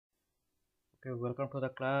Okay, welcome to the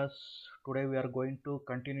class. Today we are going to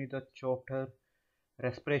continue the chapter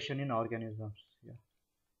respiration in organisms. Yeah,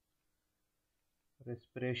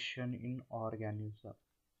 respiration in organism.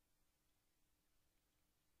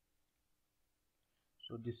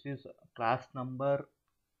 So this is class number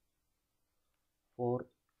 4.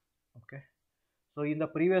 Okay. So in the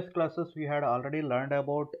previous classes we had already learned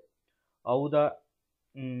about how the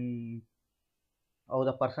mm, how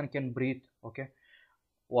the person can breathe. Okay.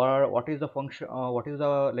 What is the function? What is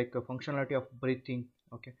the functionality of breathing?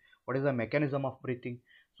 Okay. What is the mechanism of breathing?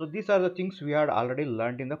 So these are the things we had already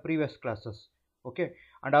learned in the previous classes. Okay,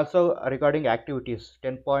 and also regarding activities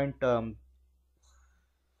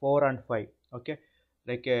 10.4 and 5. Okay,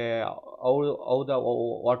 like how the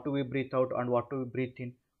what do we breathe out and what do we breathe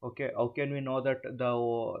in? Okay, how can we know that the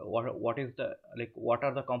what is the what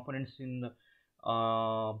are the components in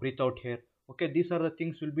breathe out here? Okay, these are the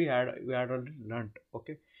things we had already learned.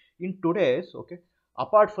 Okay, in today's, okay,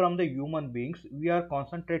 apart from the human beings we are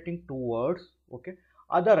concentrating towards, okay,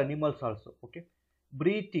 other animals also. Okay,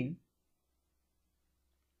 breathing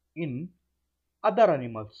in other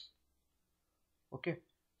animals. Okay,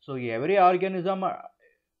 so every organism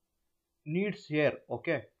needs air,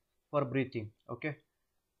 okay, for breathing. Okay,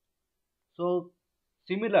 so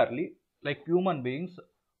similarly, like human beings,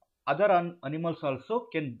 other animals also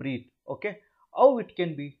can breathe. Okay, how it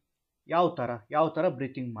can be? ಯಾವ ತರ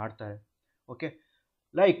breathing ಮಾಡ್ತಾರೆ? Okay,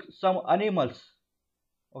 like some animals.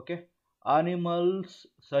 Okay, animals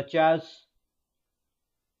such as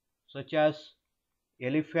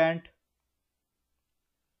elephant,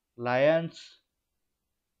 lions,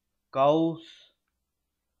 cows,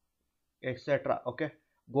 etc. Okay,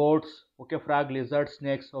 goats, okay, frog, lizards,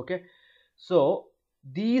 snakes. Okay, so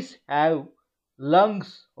these have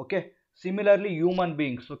lungs. Okay, similarly human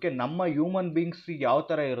beings, okay, ನಮ್ಮ human beings ಯಾವ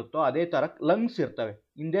ತರ ಇರುತ್ತೋ ಅದೇ ತರ lungs ಇರ್ತವೆ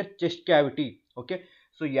in their chest cavity. Okay,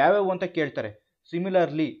 so ಯಾವ್ಯಾವ ಅಂತ ಕೇಳ್ತಾರೆ.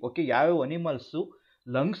 ಸಿಮಿಲರ್ಲಿ, ಓಕೆ, ಯಾವ್ಯಾವ ಅನಿಮಲ್ಸು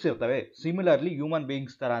ಲಂಗ್ಸ್ ಇರ್ತವೆ ಸಿಮಿಲರ್ಲಿ ಹ್ಯೂಮನ್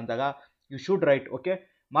ಬೀಯಿಂಗ್ಸ್ ತರ ಅಂದಾಗ you should write. Okay,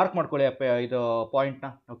 mark ಮಾಡ್ಕೊಳ್ಳಿ ಅಪ್ಪ ಇದು ಪಾಯಿಂಟ್ನ.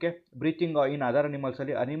 Okay, breathing in other animals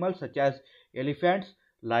ಅಲ್ಲಿ animals such as elephants,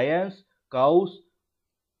 Lions, cows,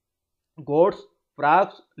 goats,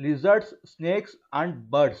 frogs, lizards, snakes and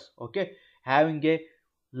birds. Okay, having a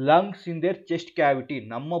lungs in their chest cavity.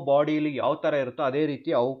 ನಮ್ಮ ಬಾಡಿಯಲ್ಲಿ ಯಾವ ತರ ಇರುತ್ತೋ ಅದೇ ರೀತಿ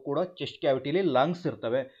ಅವು ಕೂಡ ಚೆಸ್ಟ್ ಕ್ಯಾವಿಟಿಲಿ ಲಂಗ್ಸ್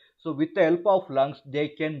ಇರ್ತವೆ. So with the help of lungs they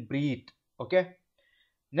can breathe. Okay,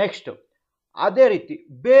 next ಅದೇ ರೀತಿ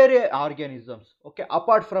ಬೇರೆ organisms. Okay,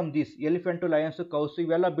 apart from this elephant, Lions, ಕೌಸ್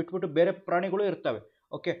ಇವೆಲ್ಲ ಬಿಟ್ಬಿಟ್ಟು ಬೇರೆ ಪ್ರಾಣಿಗಳು ಇರ್ತವೆ.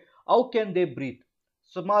 Okay, how can they breathe?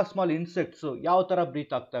 Small insects ಯಾವ ತರ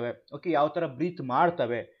ಬ್ರೀತ್ ಆಗ್ತವೆ? ಓಕೆ, ಯಾವ ತರ ಬ್ರೀತ್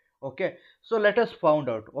ಮಾಡ್ತವೆ? Okay, so let us found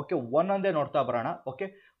out. Okay, ಒಂದೊಂದೇ ನೋಡ್ತಾ ಬರೋಣ. Okay,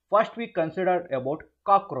 first we consider about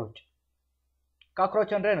cockroach.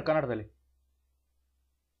 Cockroach ಅಂದ್ರೆ ಏನು ಕನ್ನಡದಲ್ಲಿ?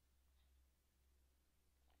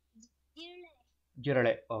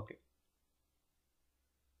 ಜಿರಳೆ. ಓಕೆ,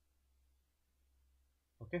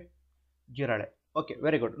 ಓಕೆ, ಜಿರಳೆ. Okay,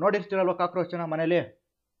 very good. ನೋಡಿರ್ತೀರಲ್ವಾ ಕಾಕ್ರೋಚನ ಮನೇಲಿ?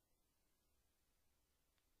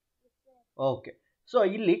 ಓಕೆ, ಸೊ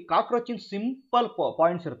ಇಲ್ಲಿ ಕಾಕ್ರೋಚಿನ ಸಿಂಪಲ್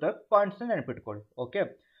ಪಾಯಿಂಟ್ಸ್ ಇರ್ತವೆ. Points ನೆನಪಿಟ್ಕೊಳ್ಳಿ. Okay,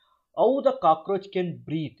 how the cockroach can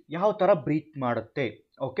breathe, ಯಾವ ತರ ಬ್ರೀತ್ ಮಾಡುತ್ತೆ?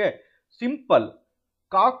 Okay, simple.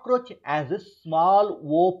 Cockroach as A small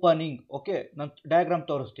opening. Okay, ನಾನು ಡಯಾಗ್ರಾಮ್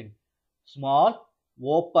ತೋರಿಸ್ತೀನಿ. Small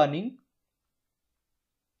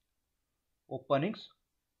openings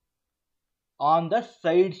on the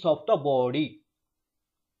sides of the body.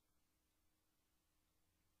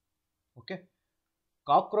 Okay,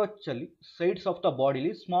 cockroach ಅಲ್ಲಿ sides of the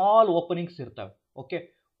bodily small openings ಇರ್ತವೆ. Okay,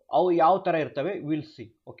 ಅವು ಯಾವ ತರ ಇರ್ತವೆ will see.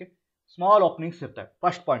 Okay, small openings ಇರ್ತವೆ.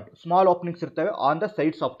 First point, small openings ಇರ್ತವೆ on the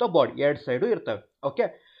sides of the body, ಎರಡು side ಇರ್ತವೆ. ಓಕೆ,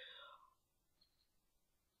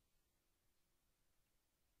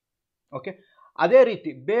 ಓಕೆ, ಅದೇ ರೀತಿ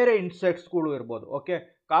ಬೇರೆ ಇನ್ಸೆಕ್ಟ್ಸ್ಗಳು ಇರ್ಬೋದು. ಓಕೆ,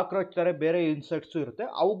 ಕಾಕ್ರೋಚ್ ತರ ಬೇರೆ ಇನ್ಸೆಕ್ಟ್ಸ್ ಇರುತ್ತೆ,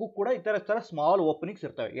 ಅವಗೂ ಕೂಡ ಈ ತರ ಸ್ಮಾಲ್ ಓಪನಿಂಗ್ಸ್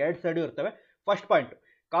ಇರ್ತವೆ, ಎರಡು ಸೈಡು ಇರ್ತವೆ. ಫಸ್ಟ್ ಪಾಯಿಂಟ್,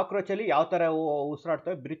 ಕಾಕ್ರೋಚ್ ಅಲ್ಲಿ ಯಾವ ತರ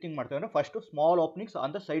ಉಸಿರಾಡ್ತವೆ, ಬ್ರೀತಿಂಗ್ ಮಾಡ್ತವೆ ಅಂದ್ರೆ first small openings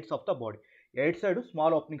on the sides of the body, ಎರಡು ಸೈಡು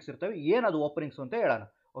ಸ್ಮಾಲ್ ಓಪನಿಂಗ್ಸ್ ಇರ್ತವೆ. ಏನದು ಓಪನಿಂಗ್ಸ್ ಅಂತ ಹೇಳೋಣ.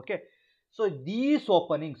 Okay, so these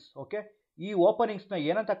openings, okay, ಈ ಓಪನಿಂಗ್ಸ್ ನ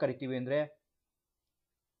ಏನಂತ ಕರಿತೀವಿ ಅಂದ್ರೆ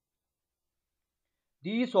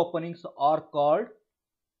these openings are called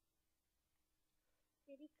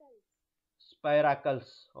spiracles.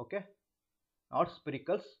 Okay, not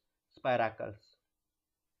spiracles, spiracles.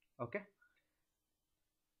 Okay,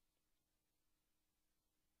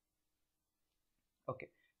 okay,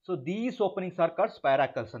 so these openings are called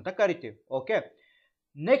spiracles ಅಂತ ಕರಿತೀವಿ. ಓಕೆ,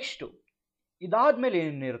 ನೆಕ್ಸ್ಟ್ ಇದಾದ್ಮೇಲೆ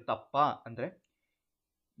ಏನಿರುತ್ತಪ್ಪ ಅಂದ್ರೆ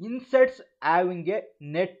insects having A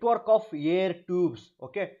network of air tubes.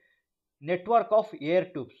 Okay, network of air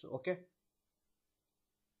tubes. Okay,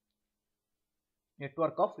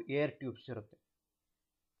 network of air tubes ಇರುತ್ತೆ.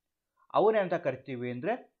 ಅವನೇನಂತ ಕರಿತೀವಿ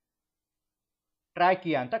ಅಂದರೆ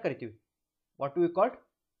ಟ್ರ್ಯಾಕಿಯಾ ಅಂತ ಕರಿತೀವಿ. What we called?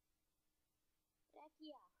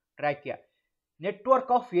 ಟ್ರ್ಯಾಕಿಯಾ.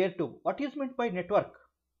 Network of air tube. What is meant by network?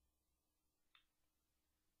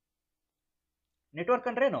 Network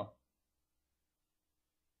ಅಂದ್ರೇನು?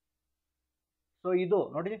 So ಇದು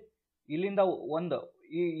ನೋಡಿ, ಇಲ್ಲಿಂದ ಒಂದು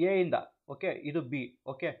ಈ ಎ ಇಂದ, ಓಕೆ, ಇದು ಬಿ,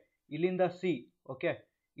 ಓಕೆ, ಇಲ್ಲಿಂದ ಸಿ, ಓಕೆ,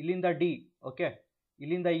 ಇಲ್ಲಿಂದ ಡಿ, ಓಕೆ,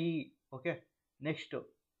 ಇಲ್ಲಿಂದ E, okay, next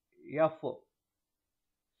F,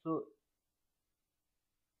 so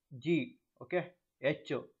G, okay,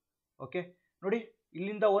 H, okay. ನೋಡಿ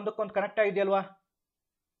ಇಲ್ಲಿಂದ ಒಂದಕ್ಕೊಂದು ಕನೆಕ್ಟ್ ಆಗಿದೆಯಲ್ವಾ,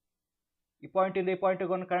 ಈ ಪಾಯಿಂಟಿಂದ ಈ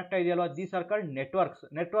ಪಾಯಿಂಟಿಗೆ ಒಂದು connect ಆಗಿದೆಯಲ್ವಾ, these are called networks.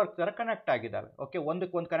 Network ಥರ ಕನೆಕ್ಟ್ ಆಗಿದ್ದಾವೆ, ಓಕೆ,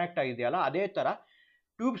 ಒಂದಕ್ಕೊಂದು ಕನೆಕ್ಟ್ ಆಗಿದೆಯಲ್ಲ, ಅದೇ ಥರ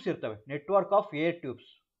ಟ್ಯೂಬ್ಸ್ ಇರ್ತವೆ, network of air tubes.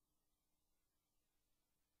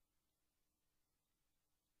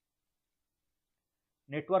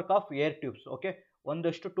 Network of air tubes, okay,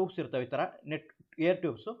 ಒಂದಷ್ಟು ಟ್ಯೂಬ್ಸ್ ಇರ್ತವೆ ಈ ಥರ ಏರ್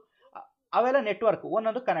ಟ್ಯೂಬ್ಸು, ಅವೆಲ್ಲ ನೆಟ್ವರ್ಕ್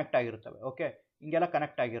ಒಂದೊಂದು ಕನೆಕ್ಟ್ ಆಗಿರ್ತವೆ, ಓಕೆ, ಹಿಂಗೆಲ್ಲ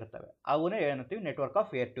ಕನೆಕ್ಟ್ ಆಗಿರ್ತವೆ, ಅವನ್ನೇ ಏನಂತೀವಿ ನೆಟ್ವರ್ಕ್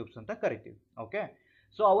ಆಫ್ ಏರ್ ಟ್ಯೂಬ್ಸ್ ಅಂತ ಕರಿತೀವಿ, ಓಕೆ.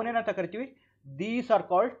 ಸೊ ಅವನೇನಂತ ಕರಿತೀವಿ? These are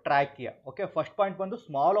called ಟ್ರ್ಯಾಕಿಯಾ, okay. First point ಬಂದು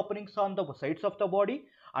small openings on the sides of the body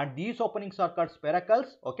and these openings are called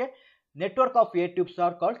ಸ್ಪೆರಕಲ್ಸ್, okay. Network of air tubes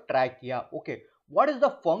are called trachea. Okay, what is the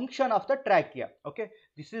function of the trachea? Okay,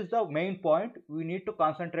 this is the main point we need to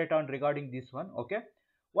concentrate on regarding this one. Okay,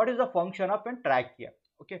 what is the function of a trachea?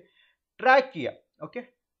 Okay, trachea, okay,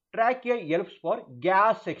 trachea helps for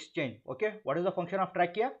gas exchange. Okay, what is the function of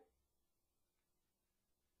trachea?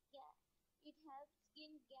 It helps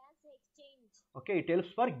in gas exchange. Okay, it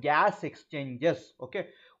helps for gas exchanges. Okay,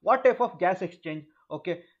 what type of gas exchange?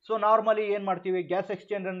 Okay, so normally ಏನು ಮಾಡ್ತೀವಿ, gas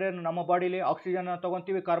exchange ಅಂದರೆ ನಮ್ಮ ಬಾಡಿಲಿ oxygen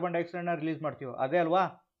ತಗೊತೀವಿ, carbon ಡೈಆಕ್ಸೈಡ್ನ release ಮಾಡ್ತೀವಿ, ಅದೇ ಅಲ್ವಾ?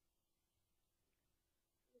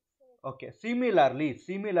 Okay,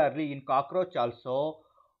 similarly ಇನ್ cockroach also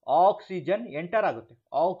oxygen enter ಆಗುತ್ತೆ,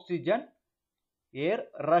 oxygen air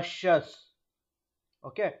rushes,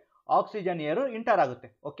 okay, oxygen ಏರು ಎಂಟರ್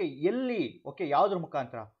ಆಗುತ್ತೆ, ಓಕೆ, ಎಲ್ಲಿ? ಓಕೆ, ಯಾವುದ್ರ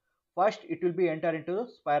ಮುಖಾಂತರ? First it will be enter in to the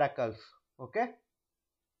spiracles, okay,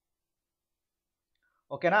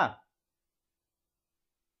 ಓಕೆನಾ?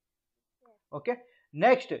 Okay,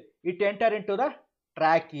 next it enter into the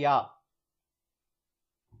tracheal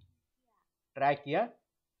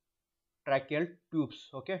tubes.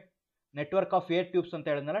 Okay, network of air tubes anta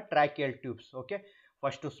ಹೇಳಿದ್ನಲ್ಲ, tracheal tubes. Okay,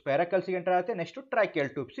 first ಸ್ಪೆರಕಲ್ಸ್ ಗೆ enter ಆಗುತ್ತೆ, next ಟ್ರಾಕಿಯಲ್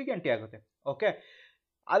tubes ಗೆ entry ಆಗುತ್ತೆ. Okay,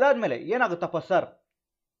 ಅದಾದ್ಮೇಲೆ ಏನಾಗುತ್ತಪ್ಪ sir,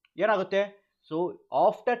 ಏನಾಗುತ್ತೆ? So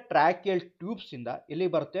after ಟ್ರಾಕಿಯಲ್ tubes ಇಂದ ಎಲ್ಲಿ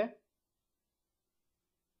ಬರುತ್ತೆ?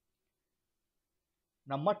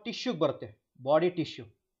 ನಮ್ಮ ಟಿಶ್ಯೂಗೆ ಬರುತ್ತೆ, body tissue.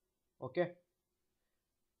 Okay,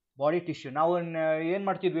 body tissue ನಾವು ಏನು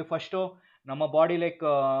ಮಾಡ್ತಿದ್ವಿ ಫಸ್ಟು ನಮ್ಮ ಬಾಡಿ ಲೈಕ್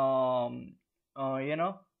ಏನು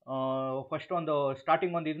ಫಸ್ಟ್ ಒಂದು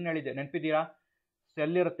ಸ್ಟಾರ್ಟಿಂಗ್ ಒಂದು ಇದನ್ನ ಹೇಳಿದ್ದೆ, ನೆನಪಿದ್ದೀರಾ?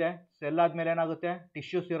 ಸೆಲ್ ಇರುತ್ತೆ, ಸೆಲ್ ಆದಮೇಲೆ ಏನಾಗುತ್ತೆ?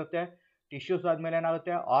 ಟಿಶ್ಯೂಸ್ ಇರುತ್ತೆ, ಟಿಶ್ಯೂಸ್ ಆದಮೇಲೆ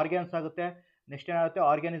ಏನಾಗುತ್ತೆ? ಆರ್ಗ್ಯಾನ್ಸ್ ಆಗುತ್ತೆ, ನೆಕ್ಸ್ಟ್ ಏನಾಗುತ್ತೆ?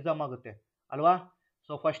 ಆರ್ಗ್ಯಾನಿಸಮ್ ಆಗುತ್ತೆ ಅಲ್ವಾ?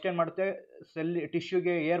 ಸೊ ಫಸ್ಟ್ ಏನು ಮಾಡುತ್ತೆ? ಸೆಲ್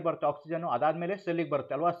ಟಿಶ್ಯೂಗೆ ಏರ್ ಬರುತ್ತೆ, ಆಕ್ಸಿಜನ್, ಅದಾದಮೇಲೆ ಸೆಲ್ಲಿಗೆ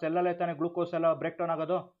ಬರುತ್ತೆ ಅಲ್ವಾ? ಸೆಲ್ಲಲ್ಲೇ ತಾನೇ ಗ್ಲೂಕೋಸ್ ಎಲ್ಲ ಬ್ರೇಕ್ ಡೌನ್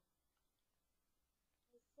ಆಗೋದು.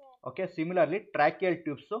 ಓಕೆ, ಸಿಮಿಲರ್ಲಿ ಟ್ರಾಕಿಯಲ್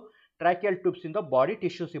ಟ್ಯೂಬ್ಸ್ ಇಂದ ಬಾಡಿ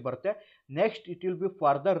ಟಿಶ್ಯೂಸ್ ಬರುತ್ತೆ, next it will be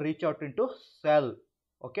further reach out in to sell.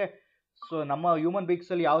 Okay, so ನಮ್ಮ ಹ್ಯೂಮನ್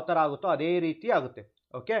ಬೀಯಿಂಗ್ಸ್ ಅಲ್ಲಿ ಯಾವ ಥರ ಆಗುತ್ತೋ ಅದೇ ರೀತಿ ಆಗುತ್ತೆ.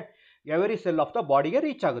 Okay, every cell of the ಬಾಡಿಗೆ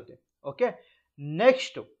ರೀಚ್ ಆಗುತ್ತೆ. ಓಕೆ,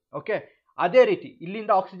 ನೆಕ್ಸ್ಟ್ ಓಕೆ ಅದೇ ರೀತಿ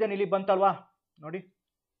ಇಲ್ಲಿಂದ ಆಕ್ಸಿಜನ್ ಇಲ್ಲಿ ಬಂತಲ್ವಾ, ನೋಡಿ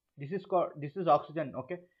this is oxygen.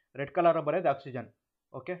 Okay, red colour ಬರೋದು ಆಕ್ಸಿಜನ್.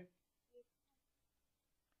 ಓಕೆ,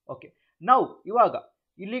 ಓಕೆ, ನಾವು ಇವಾಗ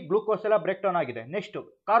ಇಲ್ಲಿ ಗ್ಲೂಕೋಸ್ ಎಲ್ಲ ಬ್ರೇಕ್ ಡೌನ್ ಆಗಿದೆ, ನೆಕ್ಸ್ಟ್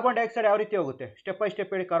ಕಾರ್ಬನ್ ಡೈಆಕ್ಸೈಡ್ ಯಾವ ರೀತಿ ಹೋಗುತ್ತೆ? ಸ್ಟೆಪ್ ಬೈ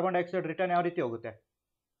ಸ್ಟೆಪ್ ಹೇಳಿ. ಕಾರ್ಬನ್ ಡೈಆಕ್ಸೈಡ್ ರಿಟರ್ನ್ ಯಾವ ರೀತಿ ಹೋಗುತ್ತೆ?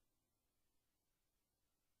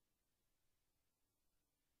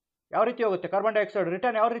 ಕಾರ್ಬನ್ ಡೈಆಕ್ಸೈಡ್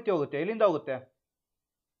ರಿಟರ್ನ್ ಯಾವ ರೀತಿ ಹೋಗುತ್ತೆ? ಎಲ್ಲಿಂದ ಹೋಗುತ್ತೆ?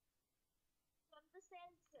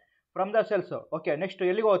 From the cells. Okay, next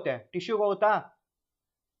ಎಲ್ಲಿಗೆ ಹೋಗುತ್ತೆ? ಟಿಶ್ಯೂಗೆ ಹೋಗುತ್ತಾ?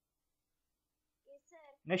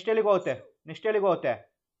 ನೆಕ್ಸ್ಟ್ ಎಲ್ಲಿಗೆ ಹೋಗುತ್ತೆ?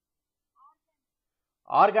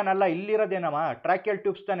 ಆರ್ಗನ್ ಅಲ್ಲ, ಇಲ್ಲಿರೋದೇನಮ್ಮ? ಟ್ರಾಕಿಯಲ್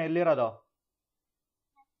ಟ್ಯೂಬ್ಸ್ ತಾನೆ ಎಲ್ಲಿರೋದು?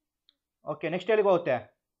 ಓಕೆ, ನೆಕ್ಸ್ಟ್ ಎಲ್ಲಿಗೆ ಹೋಗುತ್ತೆ?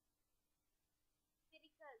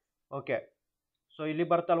 ಓಕೆ, ಸೊ ಇಲ್ಲಿ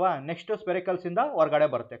ಬರುತ್ತಲ್ವಾ, ನೆಕ್ಸ್ಟ್ ಸ್ಪೆರಿಕಲ್ಸ್ ಇಂದ ಹೊರಗಡೆ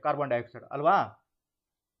ಬರುತ್ತೆ ಕಾರ್ಬನ್ ಡೈಆಕ್ಸೈಡ್ ಅಲ್ವಾ?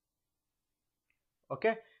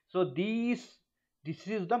 Okay, so this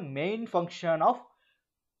is the main function of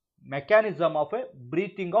mechanism of a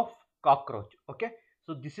breathing of cockroach. Okay,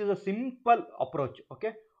 so this is a simple approach.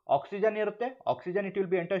 Okay, oxygen irutte, oxygen it will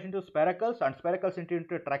be enters into spiracles and spiracles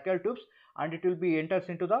into tracheal tubes and it will be enters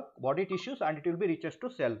into the body tissues and it will be reaches to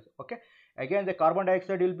cells. Okay, again the carbon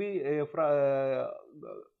dioxide will be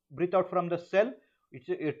breathed out from the cell,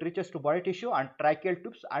 it reaches to body tissue and tracheal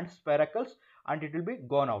tubes and spiracles and it will be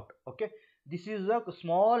gone out. Okay, this is a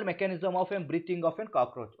small mechanism of a breathing of a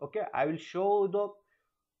cockroach. Okay, I will show the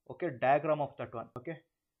diagram of that one. Okay,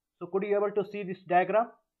 so could you able to see this diagram?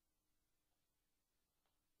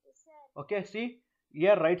 Okay, see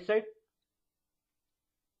here right side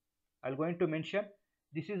I'm going to mention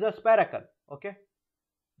this is a spiracle. Okay,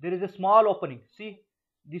 there is a small opening. See,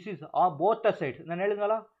 this is on both the sides. ನಾನು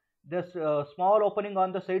ಹೇಳಿದ್ನಲ್ಲ this small opening on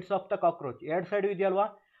the sides of the cockroach. ಎರಡು side ಇದೆಯಲ್ವಾ.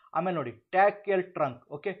 ಆಮೇಲೆ ನೋಡಿ ಟ್ಯಾಕ್ಯಲ್ trunk.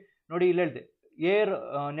 Okay, ನೋಡಿ ಇಲ್ಲಿ ಹೇಳಿದೆ air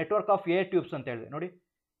network of air tubes ಅಂತ ಹೇಳಿದೆ. ನೋಡಿ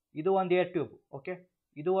ಇದು ಒಂದು ಏರ್ ಟ್ಯೂಬ್. ಓಕೆ,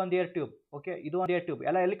 ಇದು ಒಂದು ಏರ್ ಟ್ಯೂಬ್. ಓಕೆ, ಇದು ಒಂದು ಏರ್ ಟ್ಯೂಬ್.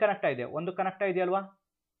 ಎಲ್ಲ ಎಲ್ಲಿ ಕನೆಕ್ಟ್ ಆಗಿದೆ? ಒಂದು ಕನೆಕ್ಟ್ ಇದೆಯಲ್ವಾ.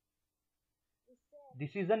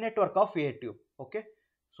 This is the network of air tube. Okay,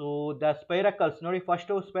 so the spiracles ನೋಡಿ,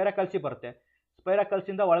 ಫಸ್ಟ್ ಸ್ಪೈರಕಲ್ಸಿ ಬರುತ್ತೆ. ಸ್ಪೈರಕಲ್ಸ್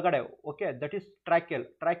ಇಂದ ಒಳಗಡೆ. Okay, that is ಟ್ರಾಕಿಯಲ್.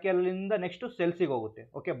 ಟ್ರಾಕಿಯಲ್ ಇಂದ ನೆಕ್ಸ್ಟ್ ಸೆಲ್ಸಿಗೆ ಹೋಗುತ್ತೆ.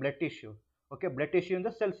 Okay, blood tissue. Okay, blood tissue ಇಂದ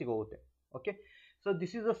ಸೆಲ್ಸಿಗೆ ಹೋಗುತ್ತೆ. Okay, so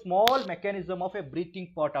this is a small mechanism of A breathing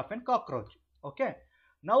part of N cockroach. Okay,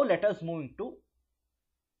 now let us moving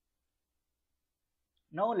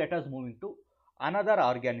to another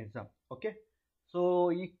organism. Okay, so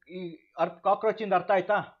ಈ cockroach ಇಂದ ಅರ್ಥ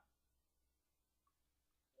ಆಯ್ತಾ?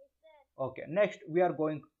 Okay, next we are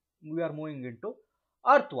moving into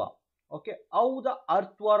earthworm. Okay, how the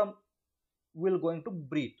earthworm will going to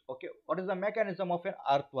breathe? Okay, what is the mechanism of an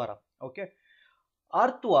earthworm? Okay,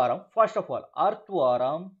 earthworm, first of all,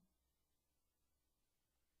 earthworms,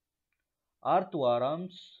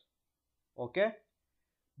 okay,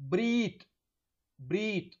 breathe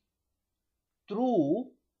through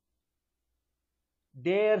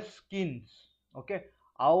their skins. Okay,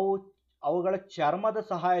 ಅವುಗಳ ಚರ್ಮದ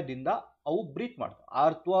ಸಹಾಯದಿಂದ ಅವು breathe ಮಾಡ್ತವೆ.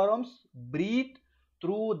 earthworms breathe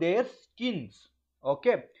through their skins.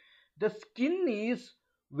 Okay, the skin is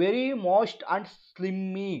very moist and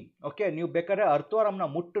slimy. Okay, ನೀವು ಬೇಕಾದ್ರೆ ಅರ್ಥವರಮ್ನ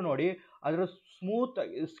ಮುಟ್ಟು ನೋಡಿ, ಅದರ ಸ್ಮೂತ್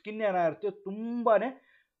ಸ್ಕಿನ್ ಏನಾಗಿರುತ್ತೆ, ತುಂಬಾನೇ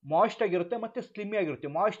ಮಾಯ್ಸ್ಟ್ ಆಗಿರುತ್ತೆ ಮತ್ತೆ ಸ್ಲಿಮ್ಮಿ ಆಗಿರುತ್ತೆ.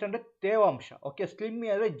 ಮಾಯ್ಸ್ಟ್ ಅಂದರೆ ತೇವಾಂಶ. ಓಕೆ, ಸ್ಲಿಮ್ಮಿ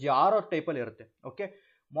ಅಂದರೆ ಜಾರೋ ಟೈಪಲ್ಲಿ ಇರುತ್ತೆ. Okay,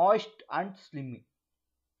 moist and ಸ್ಲಿಮ್ಮಿ.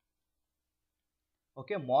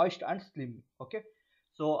 Okay, moist and ಸ್ಲಿಮ್ಮಿ. Okay,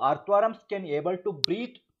 so earthworms can able to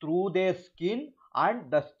breathe through their skin and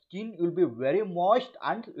the skin will be very moist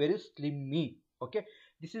and very slimy. Okay,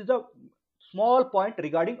 this is the small point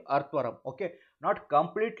regarding earthworm. Okay, not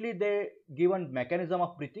completely they given mechanism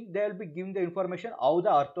of breathing, they will be giving the information how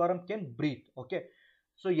the earthworm can breathe. Okay,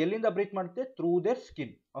 so ಎಲ್ಲಿಂದ breathe ಮಾಡುತ್ತೆ? through their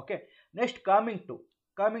skin. Okay, next coming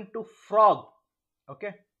to frog.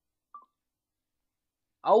 Okay,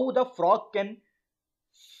 how the frog can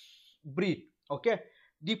breathe? Okay,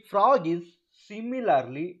 the frog is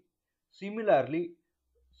similarly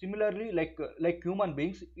like human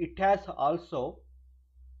beings, it has also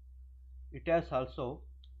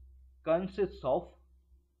consists of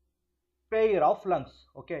pair of lungs.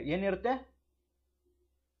 Okay, ಏನಿರುತ್ತೆ?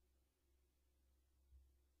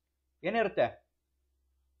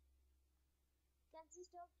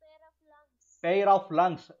 Consist of pair of lungs. pair of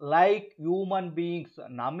lungs like human beings.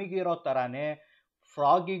 ನಮಗಿರೋ ತರಾನೇ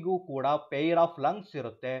ಫ್ರಾಗಿಗೂ ಕೂಡ pair of lungs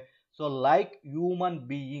ಇರುತ್ತೆ. So like human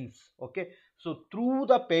beings. Okay, so through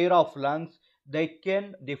the pair of lungs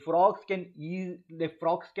the frogs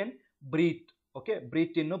can breathe. Okay,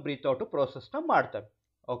 breathe in breathe out ಪ್ರೋಸೆಸ್ನ ಮಾಡ್ತವೆ.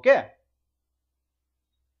 Okay,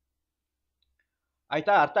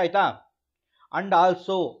 ಆಯ್ತಾ? ಅರ್ಥ ಆಯ್ತಾ? And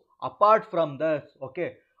also apart from Dus, okay,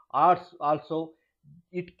 also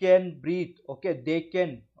it can breathe. Okay, they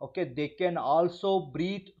can also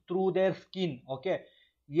breathe through their skin. Okay,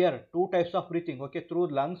 here two types of breathing. Okay, through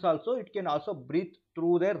lungs also it can also breathe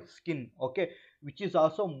through their skin. Okay, which is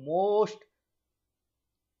also most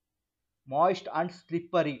moist and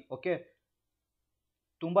slippery. Okay,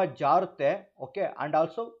 ತುಂಬಾ ಜಾರುತ್ತೆ. Okay, and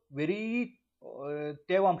also very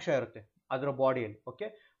ತೇವಾಂಶ ಇರುತ್ತೆ ಅದರ ಬಾಡಿಯಲ್ಲಿ. Okay,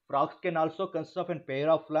 frogs can also consist of a pair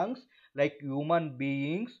of lungs like human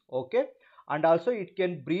beings. Okay, and also it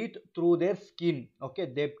can breathe through their skin. Okay,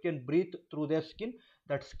 they can breathe through their skin.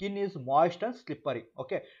 That skin is moist and slippery.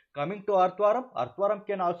 Okay, coming to earthworm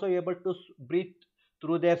can also able to breathe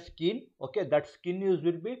through their skin. Okay, that skin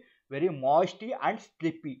will be very moisty and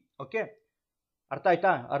slippy. Okay, ಅರ್ಥ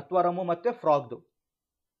ಆಯ್ತಾ? ಅರ್ಥವರಮು ಮತ್ತೆ ಫ್ರಾಗ್ದು.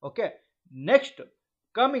 Okay, next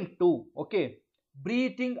coming to okay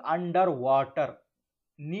breathing under water.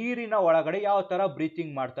 ನೀರಿನ ಒಳಗಡೆ ಯಾವ ತರ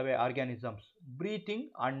breathing ಮಾಡ್ತವೆ organisms? Breathing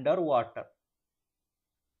under water.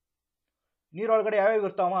 ನೀರೊಳಗಡೆ ಯಾವ್ಯಾವ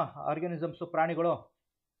ಇರ್ತಾವ ಆರ್ಗ್ಯಾನಿಸಮ್ಸ್, ಪ್ರಾಣಿಗಳು?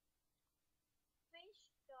 Fish,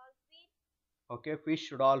 dolphin. Okay, fish,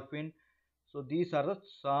 dolphin. So these are the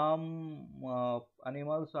some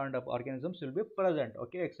animals and organisms will be present.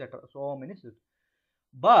 Okay, etc. So many.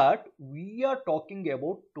 But we are talking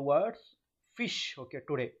about towards fish. Okay,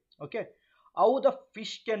 today. Okay, how the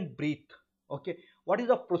fish can breathe? Okay, what is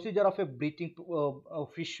the procedure of a breathing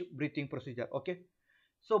fish breathing procedure? Okay,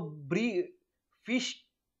 so fish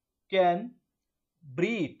can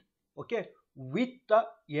breathe, okay, with the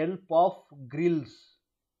help of gills.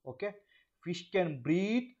 Okay, fish can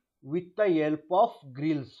breathe with the help of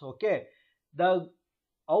grills. Okay, the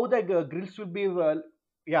how the grills will be,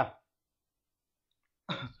 yeah.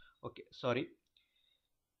 Okay, sorry.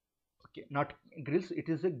 Okay, not grills, it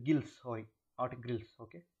is a gills. Sorry, not grills.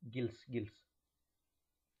 Okay, gills.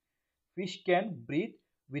 Fish can breathe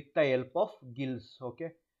with the help of gills. Okay,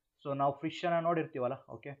 so ನಾವು fish ಅನ್ನ ನೋಡಿರ್ತೀವಲ್ಲ.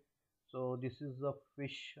 Okay, so this is the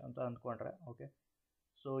fish ಅಂತ ಅಂದ್ಕೊಂಡ್ರೆ. Okay,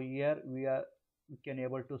 so here we can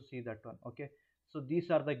able to see that one. Okay, so these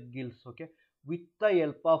are the gills. Okay, with the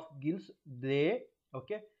help of gills, they,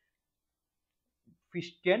 okay,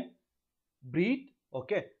 fish can breathe.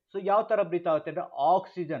 Okay, so ಯಾವ ತರ breathe ಆಗುತ್ತೆ ಅಂದ್ರೆ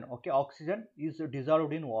oxygen. Okay, oxygen is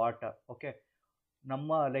dissolved in water. Okay,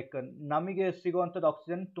 ನಮ್ಮ like ನಮಗೆ ಸಿಗುವಂಥದ್ದು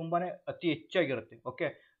oxygen ತುಂಬಾನೇ ಅತಿ ಹೆಚ್ಚಾಗಿರುತ್ತೆ. ಓಕೆ,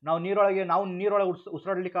 ನಾವು ನೀರೊಳಗೆ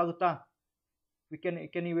ಉಸಿರಾಡ್ಲಿಕ್ಕೆ ಆಗುತ್ತಾ?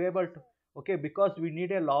 can you able to? Okay, because we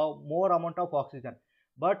need a more amount of oxygen,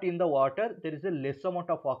 but in the water there is a less amount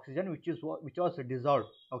of oxygen which was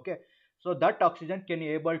dissolved. Okay, so that oxygen can be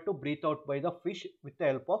able to breathe out by the fish with the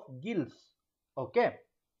help of gills. Okay,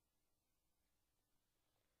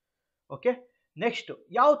 okay, next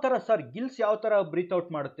ಯಾವ ತರ sir Gilles ಯಾವ ತರ breathe out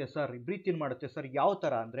ಮಾಡುತ್ತೆ sir, breathe ಇನ್ ಮಾಡುತ್ತೆ sir, ಯಾವ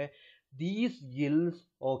ತರ ಅಂದ್ರೆ these Gilles.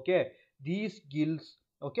 Okay, these Gilles.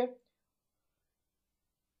 Okay,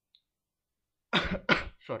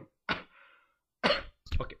 sorry.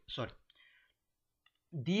 Okay, sorry.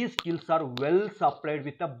 These gills are well supplied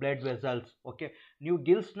with the blood vessels. Okay, ನೀವು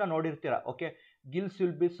ಗಿಲ್ಸ್ ನ ನೋಡಿರ್ತೀರಾ. Okay, Gilles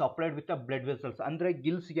will be supplied with the blood vessels. ಅಂದ್ರೆ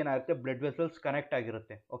Gilles ಏನಾಗುತ್ತೆ, blood vessels connect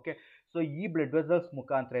ಆಗಿರುತ್ತೆ. Okay, so ಈ blood vessels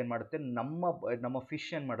ಮುಖಾಂತರ ಏನ್ ಮಾಡುತ್ತೆ, ನಮ್ಮ ಫಿಶ್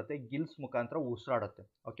ಏನ್ ಮಾಡುತ್ತೆ, ಗಿಲ್ಸ್ ಮುಖಾಂತರ ಉಸಿರಾಡುತ್ತೆ.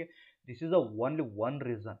 Okay, this is the only one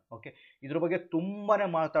reason. Okay, ಇದ್ರ ಬಗ್ಗೆ ತುಂಬಾನೇ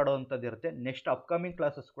ಮಾತಾಡುವಂಥದ್ದು ಇರುತ್ತೆ. ನೆಕ್ಸ್ಟ್ ಅಪ್ಕಮಿಂಗ್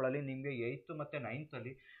ಕ್ಲಾಸಸ್ಗಳಲ್ಲಿ ನಿಮಗೆ 8th ಮತ್ತು 9th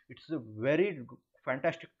ಅಲ್ಲಿ it's very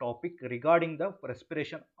fantastic topic regarding the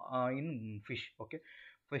respiration in fish. Okay,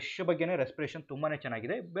 fish ಬಗ್ಗೆನೇ ರೆಸ್ಪಿರೇಷನ್ ತುಂಬಾನೇ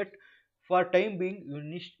ಚೆನ್ನಾಗಿದೆ. But for time being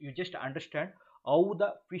you just understand how the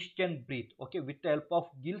fish can breathe. Okay, with the help of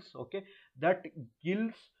gills. Okay, that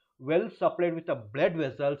gills well supplied with the blood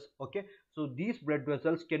vessels. Okay, so these blood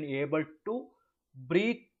vessels can able to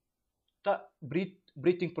breathe the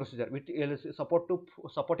breathing procedure with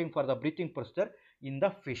supporting for the breathing procedure in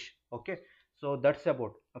the fish. Okay, so that's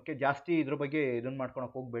about. Okay, ಜಾಸ್ತಿ ಇದ್ರ ಬಗ್ಗೆ ಇದನ್ನ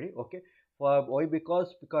ಮಾಡ್ಕೊಳಕ್ಕೆ ಹೋಗಬೇಡಿ. Okay, why? Because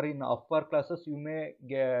in upper classes you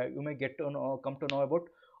may get to come to know about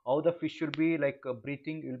how the fish will be like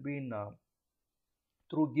breathing will be in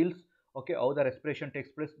through gills. Okay, how the respiration takes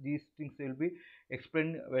place, these things will be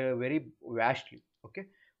explained very vastly. Okay,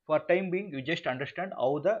 for time being you just understand how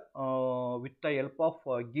the with the help of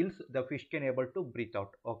gills the fish can able to breathe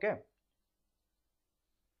out. Okay,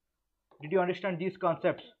 did you understand these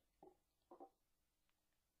concepts?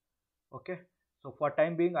 Okay, so for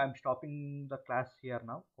time being I am stopping the class here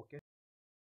now. Okay.